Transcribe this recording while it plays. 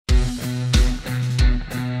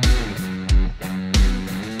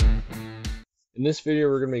In this video,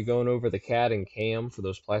 we're going to be going over the CAD and CAM for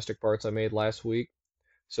those plastic parts I made last week.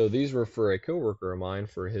 So these were for a coworker of mine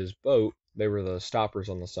for his boat. They were the stoppers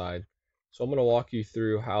on the side. So I'm going to walk you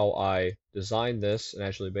through how I designed this and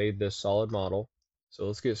actually made this solid model. So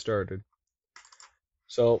let's get started.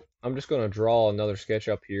 So I'm just going to draw another sketch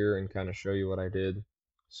up here and kind of show you what I did.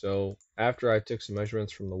 So after I took some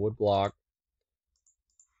measurements from the wood block,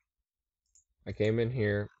 I came in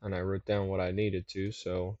here and I wrote down what I needed to.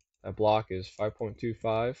 So that block is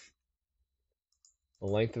 5.25. The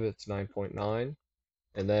length of it's 9.9.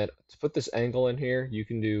 And then to put this angle in here, you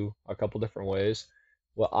can do a couple different ways.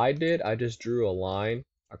 What I did, I just drew a line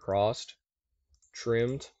across,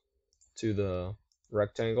 trimmed to the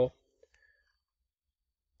rectangle.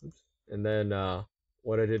 And then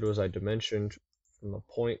what I did was I dimensioned from the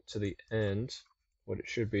point to the end what it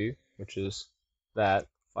should be, which is that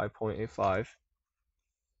 5.85.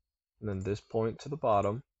 And then this point to the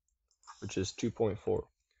bottom, which is 2.4.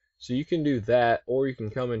 So you can do that, or you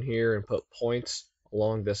can come in here and put points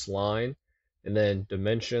along this line and then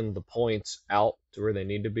dimension the points out to where they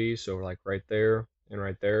need to be. So like right there and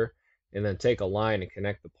right there, and then take a line and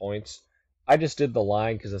connect the points. I just did the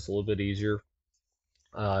line because it's a little bit easier.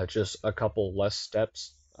 Just a couple less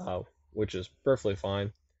steps, which is perfectly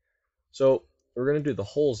fine. So we're going to do the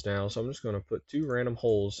holes now. So I'm just going to put two random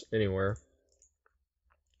holes anywhere.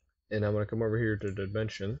 And I'm going to come over here to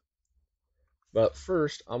dimension. But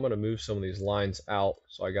first, I'm going to move some of these lines out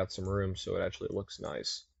so I got some room so it actually looks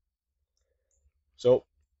nice. So,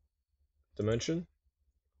 dimension,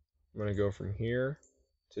 I'm going to go from here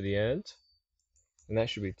to the end, and that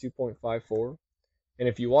should be 2.54. And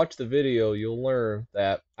if you watch the video, you'll learn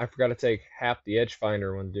that I forgot to take half the edge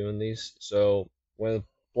finder when doing these. So when the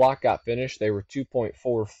block got finished, they were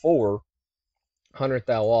 2.44, 100th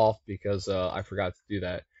thou off because I forgot to do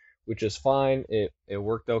that. Which is fine. It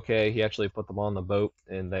worked okay. He actually put them on the boat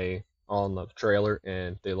and on the trailer,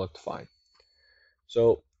 and they looked fine.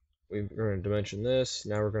 So we're going to dimension this.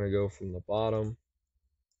 Now we're going to go from the bottom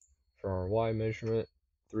for our Y measurement,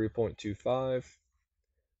 3.25.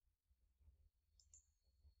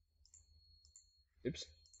 Oops.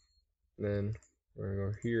 And then we're going to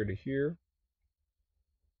go here to here.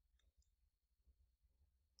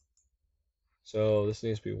 So this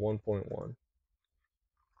needs to be 1.1.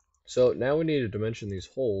 So now we need to dimension these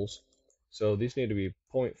holes. So these need to be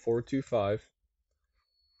 0.425.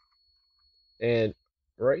 And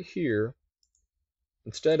right here,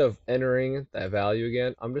 instead of entering that value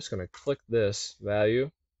again, I'm just going to click this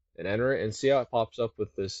value and enter it and see how it pops up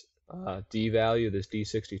with this D value, this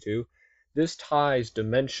D62. This ties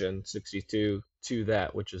dimension 62 to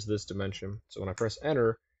that, which is this dimension. So when I press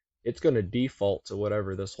enter, it's going to default to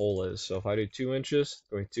whatever this hole is. So if I do 2 inches, it's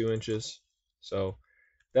going 2 inches. So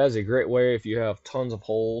that is a great way if you have tons of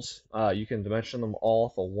holes. You can dimension them all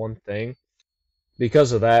for one thing.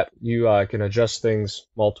 Because of that, you can adjust things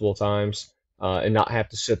multiple times and not have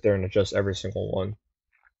to sit there and adjust every single one.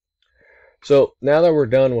 So now that we're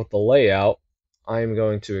done with the layout, I am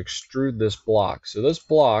going to extrude this block. So this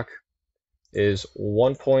block is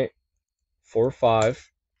 1.45.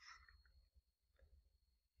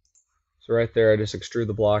 So right there, I just extrude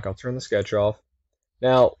the block. I'll turn the sketch off.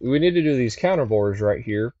 Now, we need to do these counter bores right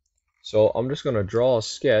here. So I'm just going to draw a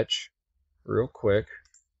sketch real quick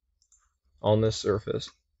on this surface.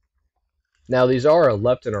 Now, these are a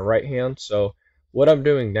left and a right hand. So what I'm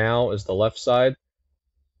doing now is the left side.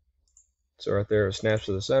 So right there, it snaps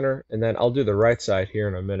to the center. And then I'll do the right side here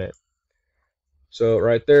in a minute. So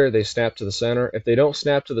right there, they snap to the center. If they don't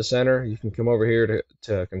snap to the center, you can come over here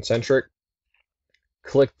to concentric.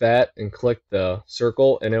 Click that and click the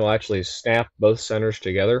circle, and it will actually snap both centers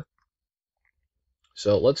together.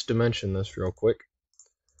 So let's dimension this real quick.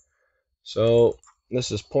 So this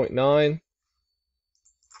is 0.9,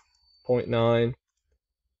 0.9.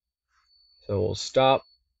 So we'll stop,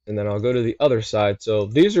 and then I'll go to the other side. So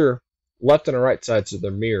these are left and a right side, so they're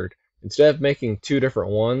mirrored. Instead of making two different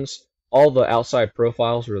ones, all the outside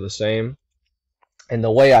profiles were the same. And the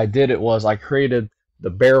way I did it was I created the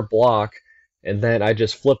bare block, and then I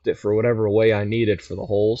just flipped it for whatever way I needed for the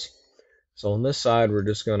holes. So on this side, we're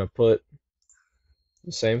just going to put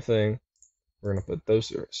the same thing. We're going to put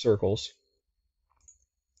those circles.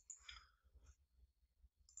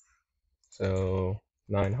 So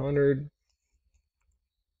 900,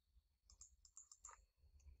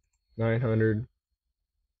 900.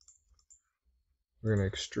 We're going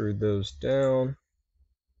to extrude those down.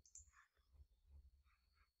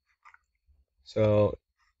 So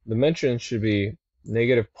dimension should be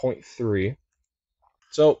 -0.3.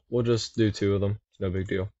 So we'll just do 2 of them. It's no big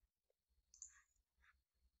deal.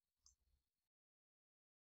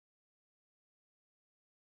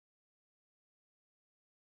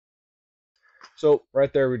 So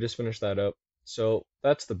right there, we just finished that up. So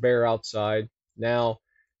that's the bare outside. Now,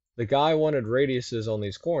 the guy wanted radiuses on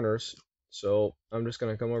these corners, so I'm just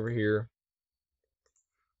going to come over here.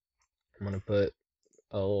 I'm going to put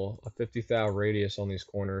a 50 thou radius on these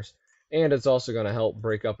corners, and it's also going to help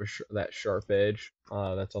break up that sharp edge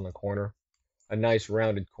that's on the corner. A nice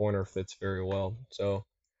rounded corner fits very well. So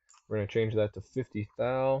we're going to change that to 50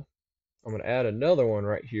 thou. I'm going to add another one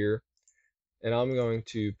right here, and I'm going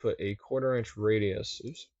to put a 1/4 inch radius,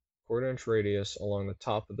 1/4 inch radius along the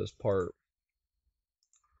top of this part.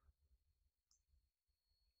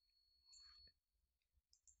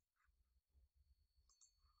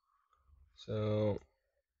 So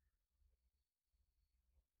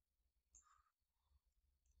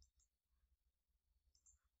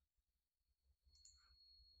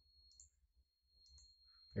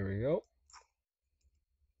here we go.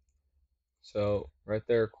 So right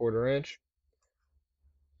there, 1/4 inch.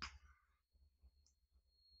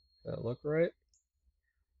 Does that look right?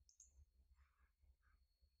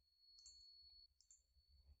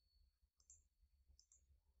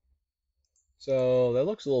 So that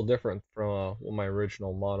looks a little different from what my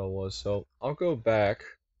original model was. So I'll go back.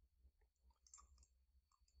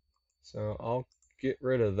 So I'll get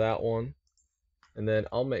rid of that one, and then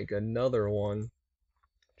I'll make another one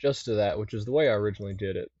just to that, which is the way I originally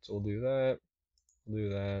did it. So we'll do that, we'll do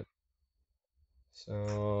that.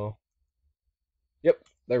 So, yep,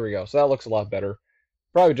 there we go. So that looks a lot better.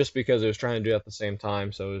 Probably just because it was trying to do it at the same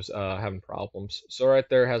time, so it was having problems. So right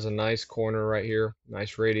there has a nice corner right here,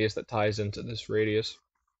 nice radius that ties into this radius.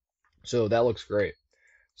 So that looks great.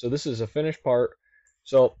 So this is a finished part.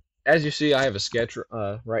 So as you see, I have a sketch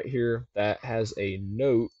right here that has a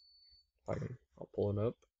note. If I can, I'll pull it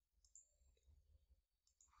up.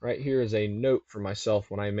 Right here is a note for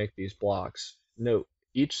myself when I make these blocks. Note,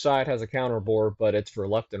 each side has a counter bore, but it's for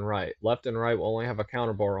left and right. Left and right will only have a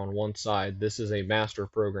counter bore on one side. This is a master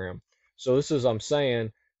program. So this is, I'm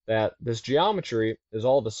saying that this geometry is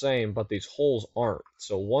all the same, but these holes aren't.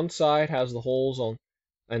 So one side has the holes on,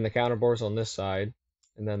 and the counter bores on this side,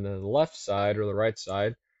 and then the left side or the right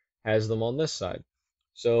side has them on this side.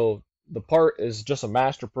 So the part is just a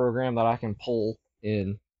master program that I can pull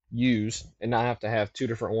in use and not have to have two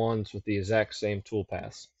different ones with the exact same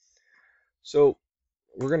toolpaths. So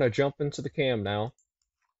we're going to jump into the cam now.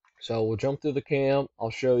 So we'll jump through the cam. I'll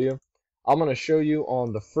show you. I'm going to show you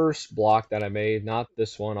on the first block that I made, not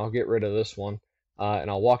this one. I'll get rid of this one,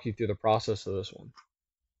 and I'll walk you through the process of this one.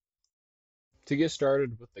 To get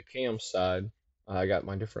started with the cam side, I got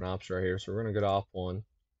my different ops right here. So we're going to go to op 1.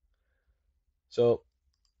 So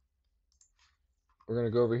we're going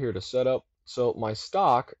to go over here to setup. So my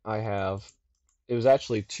stock, it was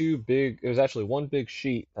actually one big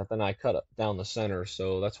sheet that then I cut down the center,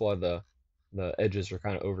 so that's why the edges are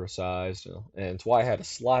kind of oversized, and it's why I had to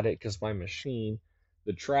slide it because my machine,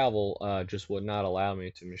 the travel, just would not allow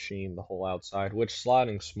me to machine the whole outside, which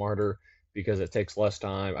sliding's smarter because it takes less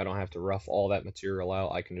time. I don't have to rough all that material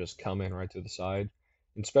out. I can just come in right through the side,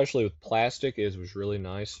 and especially with plastic, it was really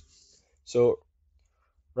nice. So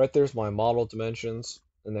right there's my model dimensions,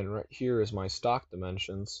 and then right here is my stock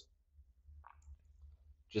dimensions.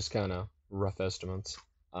 Just kind of rough estimates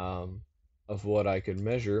of what I could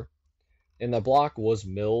measure. And the block was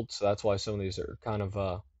milled, so that's why some of these are kind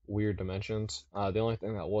of weird dimensions. The only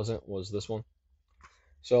thing that wasn't was this one.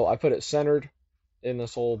 So I put it centered in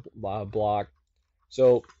this whole block.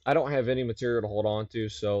 So I don't have any material to hold on to,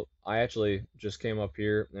 so I actually just came up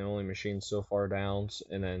here and only machined so far down,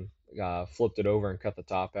 and then flipped it over and cut the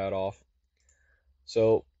top out off.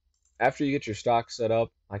 So after you get your stock set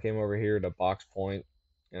up, I came over here to box point,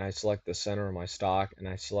 and I select the center of my stock, and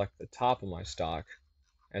I select the top of my stock,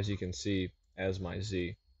 as you can see, as my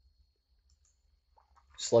Z.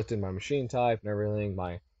 Selected my machine type and everything.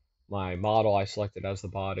 My model I selected as the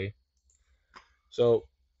body. So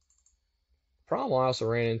problem I also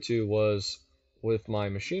ran into was with my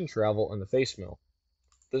machine travel and the face mill.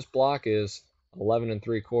 This block is 11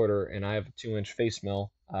 3/4, and I have a 2-inch face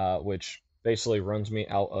mill, which basically runs me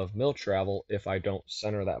out of mill travel if I don't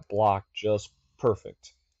center that block just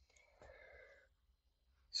perfect.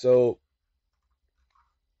 So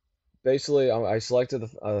basically, I selected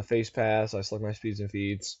the face pass. I select my speeds and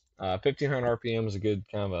feeds. 1500 RPM is a good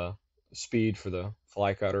kind of a speed for the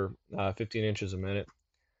fly cutter. 15 inches a minute.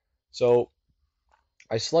 So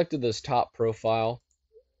I selected this top profile,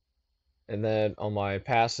 and then on my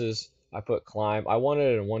passes, I put climb. I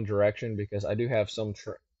wanted it in one direction because I do have some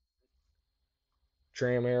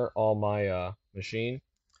tram air on my machine.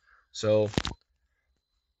 So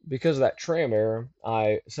because of that tram error,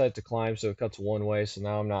 I set it to climb so it cuts one way, so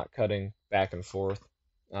now I'm not cutting back and forth.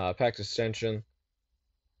 Packed extension,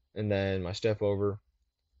 and then my step over.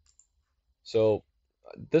 So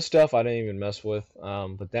this stuff I didn't even mess with,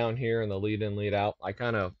 but down here in the lead in, lead out, I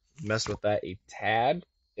kind of messed with that a tad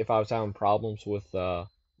if I was having problems with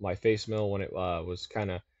my face mill when it was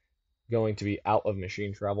kind of going to be out of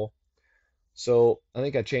machine travel. So I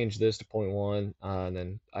think I changed this to 0.1, and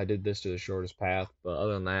then I did this to the shortest path, but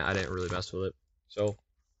other than that, I didn't really mess with it. So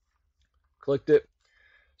clicked it.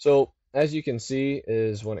 So as you can see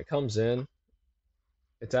is when it comes in,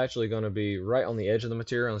 it's actually going to be right on the edge of the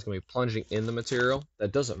material, and it's going to be plunging in the material.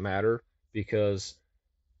 That doesn't matter because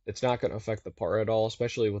it's not going to affect the part at all,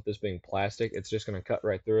 especially with this being plastic. It's just going to cut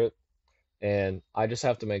right through it. And I just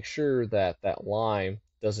have to make sure that that line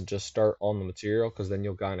doesn't just start on the material, because then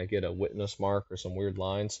you'll kind of get a witness mark or some weird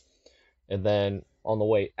lines. And then on the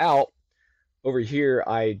way out, over here,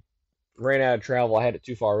 I ran out of travel. I had it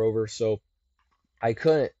too far over, so I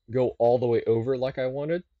couldn't go all the way over like I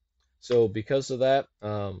wanted. So because of that,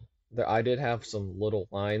 I did have some little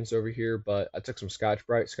lines over here, but I took some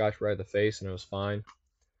Scotch-Brite the face, and it was fine.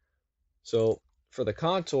 So for the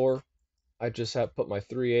contour, I just have put my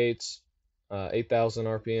 3/8, 8,000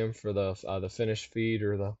 RPM for the finished feed,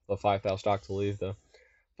 or the 5,000 stock to leave, the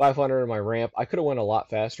 500 in my ramp. I could have went a lot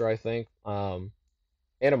faster, I think. And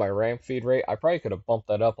in my ramp feed rate, I probably could have bumped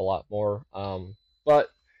that up a lot more. But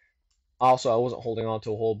also I wasn't holding on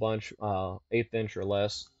to a whole bunch, 1/8 inch or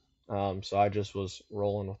less. So I just was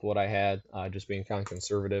rolling with what I had, just being kind of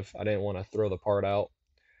conservative. I didn't want to throw the part out.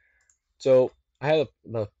 So I had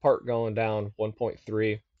the part going down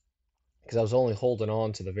 1.3 because I was only holding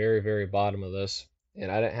on to the very, very bottom of this, and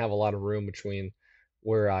I didn't have a lot of room between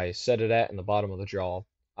where I set it at and the bottom of the jaw.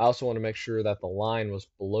 I also want to make sure that the line was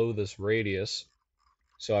below this radius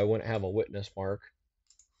so I wouldn't have a witness mark.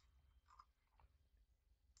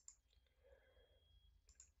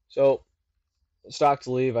 So stock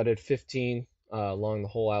to leave, I did 15 along the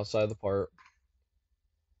whole outside of the part.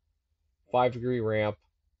 5-degree ramp,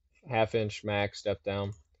 1/2 inch max step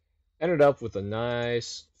down. Ended up with a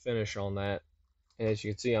nice finish on that. And as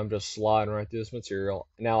you can see, I'm just sliding right through this material.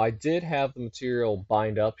 Now I did have the material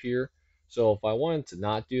bind up here, so if I wanted to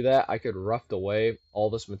not do that, I could rough away all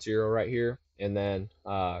this material right here and then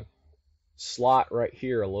slot right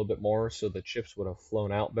here a little bit more so the chips would have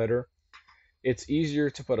flown out better. It's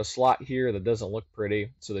easier to put a slot here that doesn't look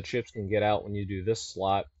pretty so the chips can get out when you do this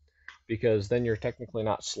slot, because then you're technically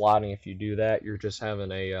not slotting if you do that. You're just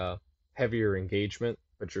having a heavier engagement,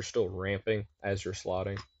 but you're still ramping as you're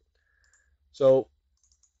slotting. So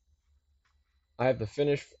I have the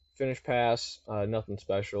finish pass, nothing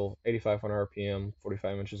special, 8,500 RPM,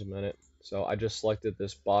 45 inches a minute. So I just selected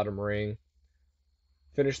this bottom ring,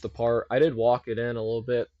 finished the part. I did walk it in a little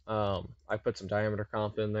bit. I put some diameter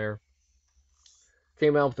comp in there.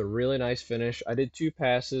 Came out with a really nice finish. I did 2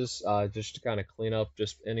 passes just to kind of clean up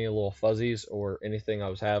just any little fuzzies or anything I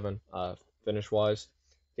was having finish-wise.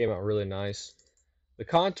 Came out really nice. The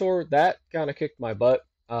contour, that kind of kicked my butt.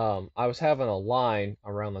 I was having a line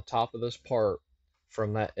around the top of this part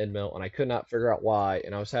from that end mill, and I could not figure out why,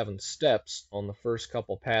 and I was having steps on the first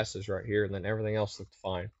couple passes right here, and then everything else looked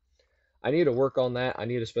fine. I need to work on that. I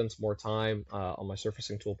need to spend some more time on my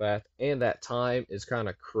surfacing toolpath, and that time is kind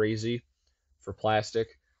of crazy for plastic.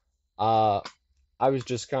 I was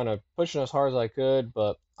just kind of pushing as hard as I could,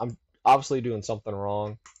 but I'm obviously doing something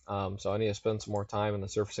wrong. So I need to spend some more time in the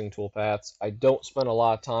surfacing toolpaths. I don't spend a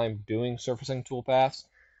lot of time doing surfacing toolpaths.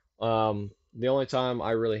 The only time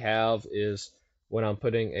I really have is when I'm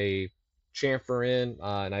putting a chamfer in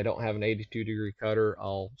and I don't have an 82-degree cutter.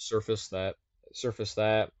 I'll surface that.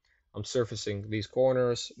 I'm surfacing these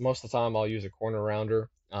corners. Most of the time I'll use a corner rounder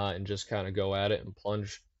and just kind of go at it and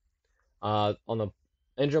plunge. On the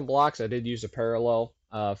engine blocks, I did use a parallel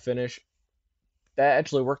finish. That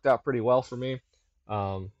actually worked out pretty well for me.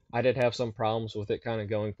 I did have some problems with it kind of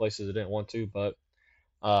going places I didn't want to, but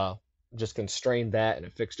just constrained that and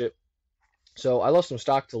it fixed it. So I left some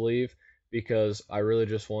stock to leave because I really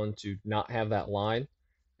just wanted to not have that line.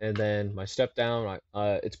 And then my step down,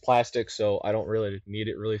 it's plastic, so I don't really need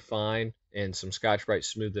it really fine, and some Scotch-Brite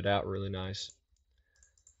smoothed it out really nice.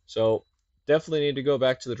 So definitely need to go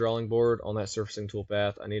back to the drawing board on that surfacing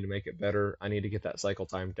toolpath. I need to make it better. I need to get that cycle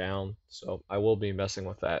time down, so I will be messing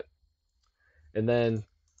with that. And then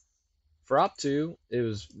for op 2, it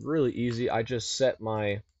was really easy. I just set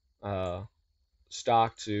my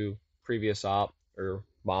stock to previous op, or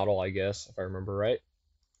model, I guess, if I remember right.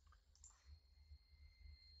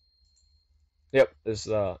 Yep, it's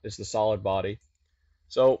the solid body.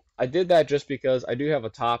 So I did that just because I do have a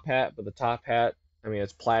top hat, but the top hat, I mean,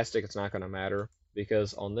 it's plastic, it's not going to matter,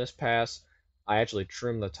 because on this pass, I actually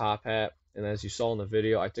trimmed the top hat and as you saw in the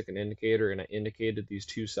video, I took an indicator and I indicated these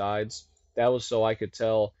two sides. That was so I could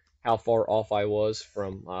tell how far off I was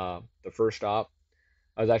from the first stop.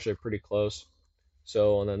 I was actually pretty close.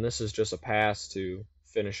 So, and then this is just a pass to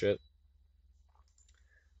finish it.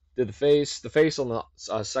 Did the face. The face on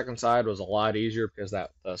the second side was a lot easier because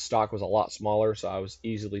that stock was a lot smaller, so I was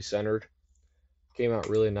easily centered. Came out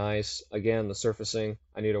really nice. Again, the surfacing,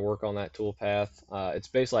 I need to work on that toolpath. It's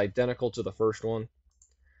basically identical to the first one.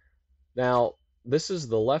 Now, this is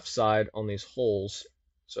the left side on these holes.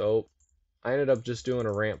 So I ended up just doing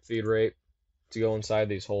a ramp feed rate to go inside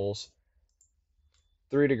these holes.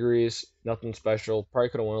 3 degrees, nothing special. Probably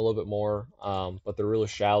could have went a little bit more, but they're really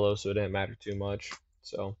shallow, so it didn't matter too much.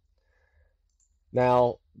 So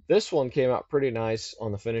now this one came out pretty nice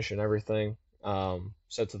on the finish and everything.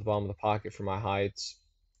 Set to the bottom of the pocket for my heights.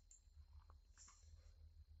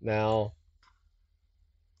 Now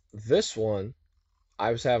this one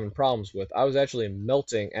I was having problems with. I was actually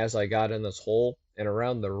melting as I got in this hole, and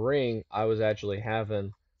around the ring I was actually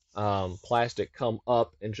having plastic come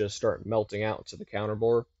up and just start melting out to the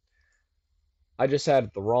counterbore. I just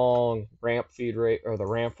had the wrong ramp feed rate, or the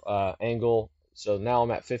ramp angle, so now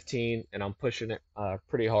I'm at 15 and I'm pushing it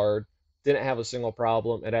pretty hard. Didn't have a single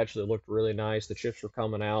problem. It actually looked really nice. The chips were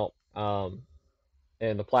coming out,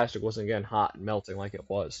 and the plastic wasn't getting hot and melting like it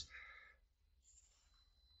was.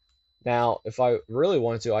 Now, if I really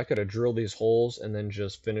wanted to, I could have drilled these holes and then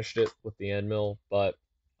just finished it with the end mill, but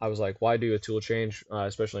I was like, why do a tool change,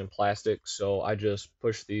 especially in plastic? So I just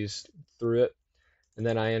pushed these through it, and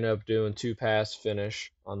then I ended up doing 2-pass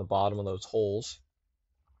finish on the bottom of those holes.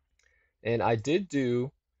 And I did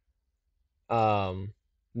do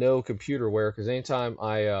no computer wear, because anytime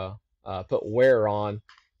I put wear on,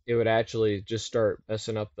 it would actually just start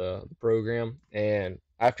messing up the program. And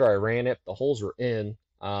after I ran it, the holes were in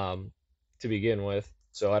to begin with,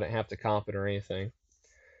 so I didn't have to comp it or anything.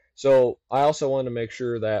 So I also wanted to make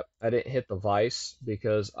sure that I didn't hit the vise,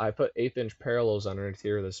 because I put 1/8" parallels underneath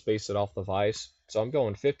here to space it off the vise. So I'm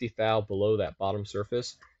going 50 thou below that bottom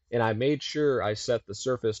surface, and I made sure I set the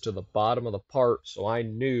surface to the bottom of the part, so I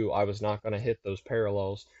knew I was not going to hit those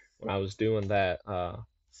parallels when I was doing that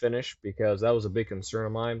finish, because that was a big concern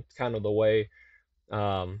of mine. Kind of the way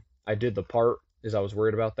I did the part, is I was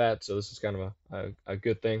worried about that. So this is kind of a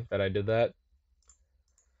good thing that I did that.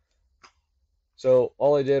 So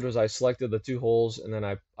all I did was I selected the 2 holes, and then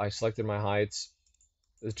I selected my heights.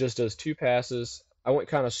 It just does 2 passes. I went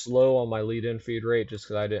kind of slow on my lead-in feed rate just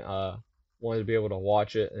because I didn't wanted to be able to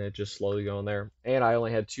watch it, and it just slowly going there. And I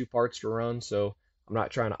only had 2 parts to run, so I'm not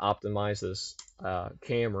trying to optimize this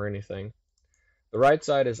cam or anything. The right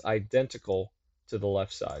side is identical to the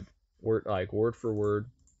left side, word for word.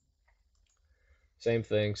 Same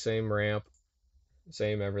thing, same ramp,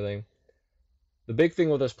 same everything. The big thing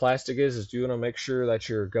with this plastic is you want to make sure that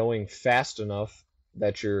you're going fast enough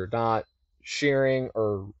that you're not shearing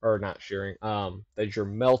or not shearing, that you're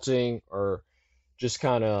melting or just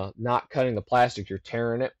kind of not cutting the plastic, you're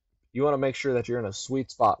tearing it. You want to make sure that you're in a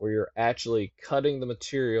sweet spot where you're actually cutting the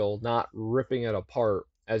material, not ripping it apart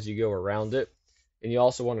as you go around it. And you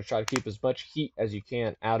also want to try to keep as much heat as you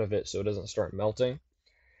can out of it so it doesn't start melting.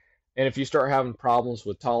 And if you start having problems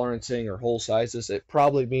with tolerancing or hole sizes, it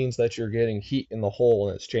probably means that you're getting heat in the hole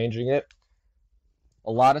and it's changing it.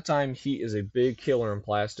 A lot of time, heat is a big killer in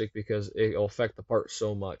plastic because it will affect the part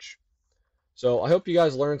so much. So I hope you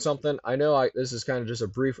guys learned something. I know this is kind of just a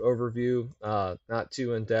brief overview, not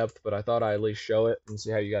too in-depth, but I thought I'd at least show it and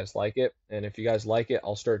see how you guys like it. And if you guys like it,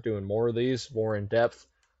 I'll start doing more of these, more in-depth.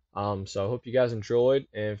 So I hope you guys enjoyed,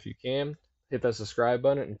 and if you can, hit that subscribe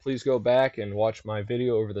button, and please go back and watch my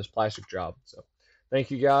video over this plastic job. So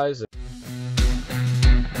thank you guys.